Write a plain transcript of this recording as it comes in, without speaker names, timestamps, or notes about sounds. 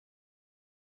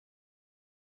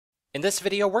In this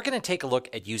video, we're going to take a look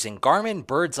at using Garmin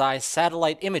BirdsEye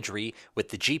satellite imagery with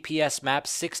the GPSMAP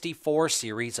 64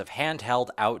 series of handheld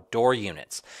outdoor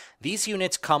units. These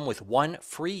units come with 1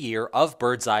 free year of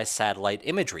BirdsEye satellite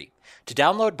imagery. To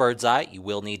download BirdsEye, you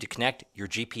will need to connect your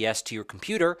GPS to your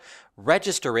computer,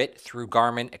 register it through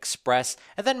Garmin Express,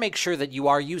 and then make sure that you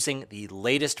are using the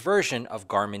latest version of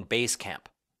Garmin Basecamp.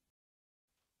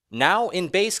 Now in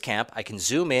Basecamp, I can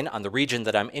zoom in on the region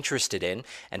that I'm interested in,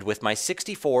 and with my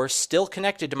 64 still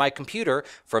connected to my computer,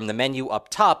 from the menu up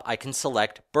top, I can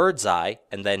select BirdsEye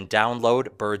and then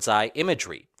download BirdsEye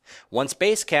imagery. Once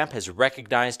Basecamp has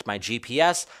recognized my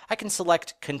GPS, I can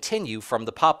select Continue from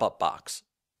the pop-up box.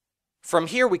 From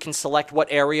here, we can select what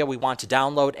area we want to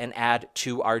download and add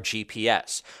to our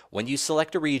GPS. When you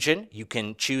select a region, you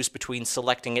can choose between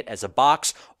selecting it as a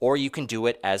box or you can do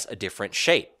it as a different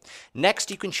shape. Next,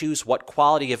 you can choose what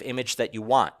quality of image that you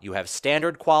want. You have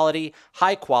standard quality,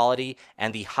 high quality,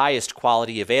 and the highest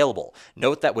quality available.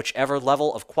 Note that whichever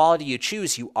level of quality you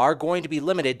choose, you are going to be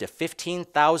limited to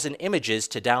 15,000 images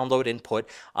to download and put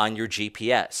on your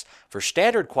GPS. For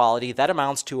standard quality, that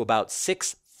amounts to about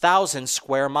 6,000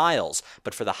 square miles,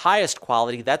 but for the highest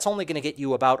quality, that's only going to get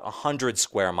you about 100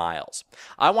 square miles.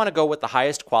 I want to go with the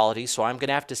highest quality, so I'm going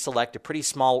to have to select a pretty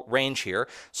small range here,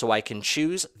 so I can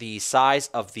choose the size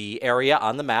of the area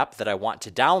on the map that I want to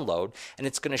download, and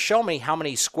it's going to show me how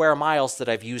many square miles that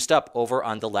I've used up over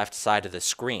on the left side of the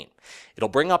screen. It'll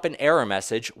bring up an error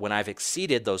message when I've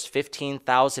exceeded those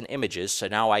 15,000 images, so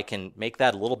now I can make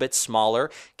that a little bit smaller,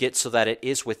 get so that it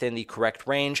is within the correct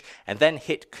range, and then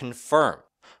hit confirm.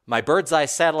 My BirdsEye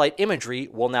satellite imagery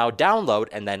will now download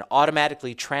and then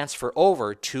automatically transfer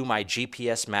over to my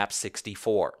GPSMAP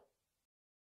 64.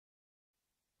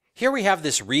 Here we have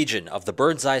this region of the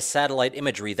BirdsEye satellite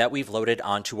imagery that we've loaded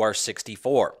onto our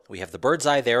 64. We have the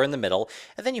BirdsEye there in the middle,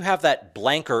 and then you have that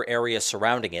blanker area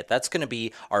surrounding it. That's going to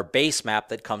be our base map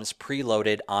that comes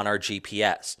preloaded on our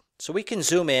GPS. So we can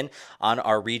zoom in on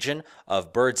our region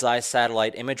of BirdsEye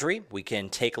satellite imagery. We can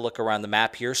take a look around the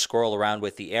map here, scroll around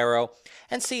with the arrow,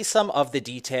 and see some of the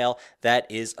detail that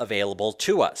is available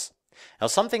to us. Now,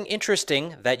 something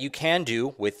interesting that you can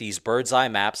do with these BirdsEye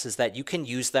maps is that you can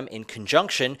use them in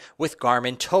conjunction with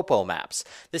Garmin Topo maps.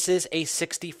 This is a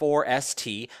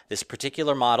 64ST. This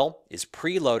particular model is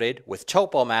preloaded with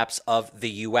topo maps of the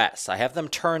US. I have them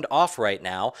turned off right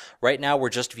now. Right now, we're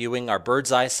just viewing our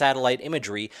BirdsEye satellite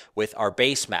imagery with our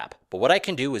base map. But what I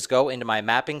can do is go into my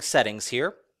mapping settings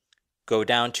here, go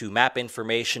down to map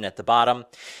information at the bottom,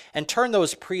 and turn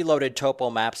those preloaded topo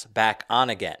maps back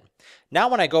on again. Now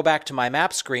when I go back to my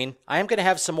map screen, I am going to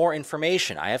have some more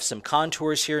information. I have some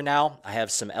contours here now. I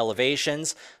have some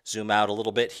elevations. Zoom out a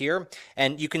little bit here.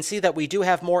 And you can see that we do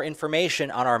have more information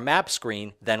on our map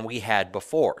screen than we had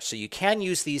before. So you can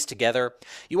use these together.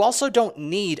 You also don't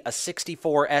need a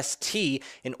 64ST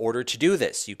in order to do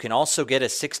this. You can also get a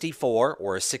 64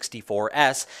 or a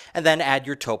 64S and then add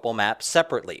your topo map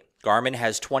separately. Garmin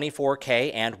has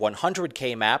 24K and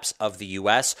 100K maps of the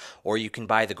US, or you can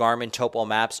buy the Garmin Topo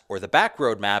maps or the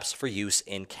Backroad maps for use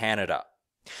in Canada.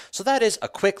 So that is a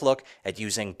quick look at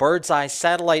using BirdsEye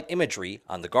satellite imagery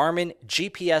on the Garmin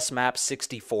GPSMAP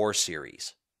 64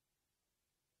 series.